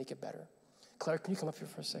mandated we make it better. Claire, can you come up here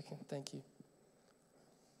for a second? Thank you.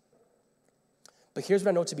 But here's what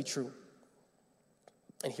I know to be true.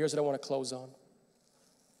 And here's what I want to close on.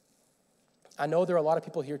 I know there are a lot of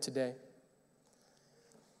people here today.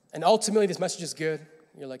 And ultimately, this message is good.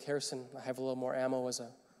 You're like, Harrison, I have a little more ammo as I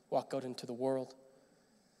walk out into the world.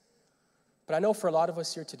 But I know for a lot of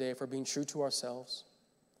us here today, if we're being true to ourselves,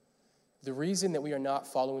 the reason that we are not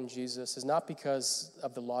following Jesus is not because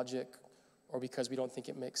of the logic or because we don't think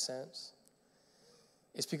it makes sense.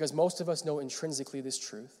 It's because most of us know intrinsically this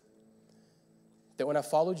truth, that when I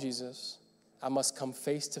follow Jesus, I must come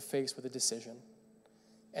face to face with a decision.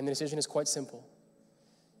 And the decision is quite simple.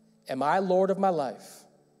 Am I Lord of my life?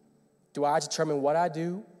 Do I determine what I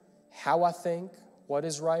do, how I think, what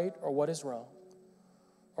is right or what is wrong?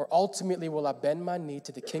 Or ultimately, will I bend my knee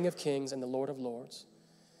to the King of Kings and the Lord of Lords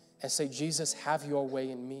and say, Jesus, have your way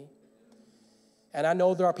in me? And I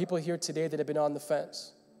know there are people here today that have been on the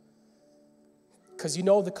fence because you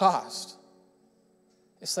know the cost.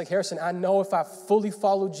 It's like, Harrison, I know if I fully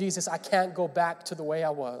follow Jesus, I can't go back to the way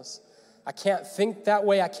I was. I can't think that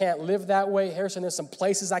way. I can't live that way. Harrison, there's some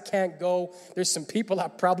places I can't go. There's some people I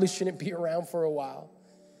probably shouldn't be around for a while.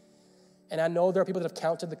 And I know there are people that have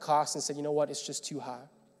counted the cost and said, you know what, it's just too high.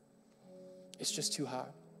 It's just too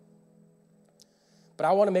high. But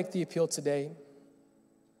I want to make the appeal today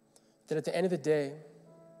that at the end of the day,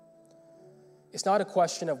 it's not a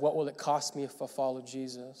question of what will it cost me if I follow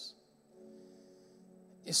Jesus.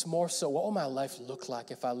 It's more so, what will my life look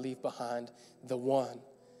like if I leave behind the one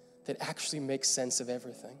that actually makes sense of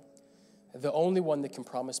everything? The only one that can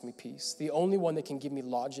promise me peace. The only one that can give me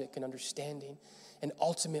logic and understanding and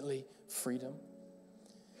ultimately freedom.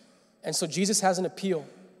 And so Jesus has an appeal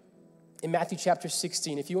in Matthew chapter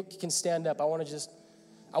 16. If you can stand up, I want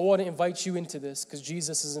to invite you into this because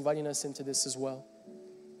Jesus is inviting us into this as well.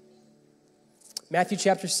 Matthew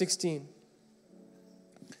chapter 16.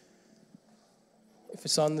 If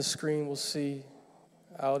it's on the screen, we'll see.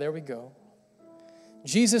 Oh, there we go.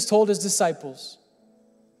 Jesus told his disciples,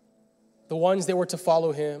 the ones that were to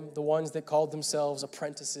follow him, the ones that called themselves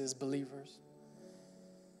apprentices, believers.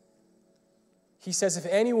 He says, if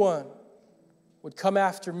anyone would come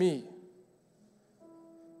after me,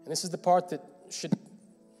 and this is the part that should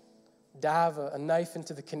dive a knife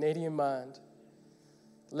into the Canadian mind,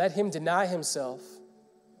 let him deny himself,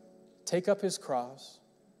 take up his cross,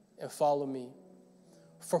 and follow me.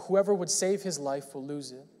 For whoever would save his life will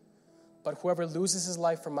lose it, but whoever loses his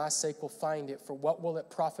life for my sake will find it. For what will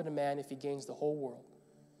it profit a man if he gains the whole world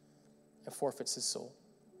and forfeits his soul?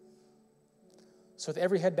 So with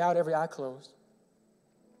every head bowed, every eye closed,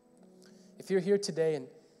 if you're here today and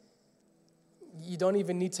you don't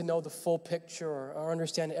even need to know the full picture or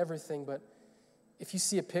understand everything, but if you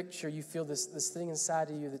see a picture, you feel this thing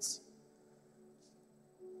inside of you that's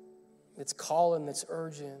calling, that's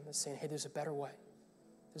urging, that's saying, hey, there's a better way.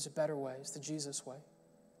 There's a better way. It's the Jesus way.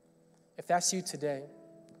 If that's you today,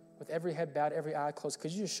 with every head bowed, every eye closed, could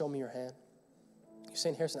you just show me your hand? You're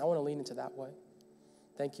saying, Harrison, I want to lean into that way.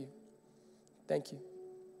 Thank you. Thank you.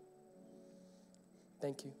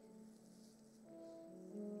 Thank you.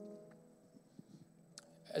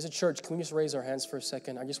 As a church, can we just raise our hands for a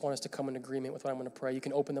second? I just want us to come in agreement with what I'm going to pray. You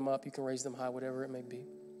can open them up. You can raise them high, whatever it may be.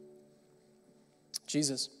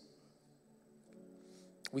 Jesus,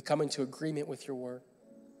 we come into agreement with your word.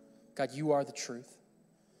 God, you are the truth.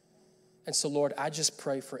 And so, Lord, I just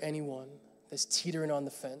pray for anyone that's teetering on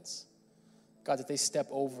the fence, God, that they step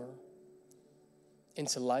over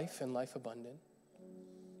into life and life abundant.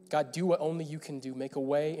 God, do what only you can do. Make a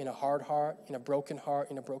way in a hard heart, in a broken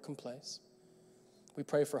place. We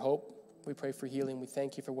pray for hope. We pray for healing. We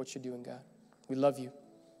thank you for what you're doing, God. We love you.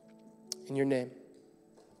 In your name,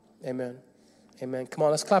 amen. Amen. Come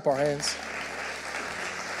on, let's clap our hands.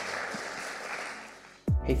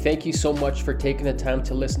 Hey, thank you so much for taking the time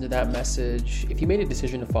to listen to that message. If you made a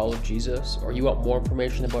decision to follow Jesus or you want more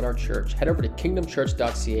information about our church, head over to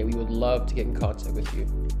kingdomchurch.ca. We would love to get in contact with you.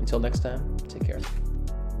 Until next time, take care.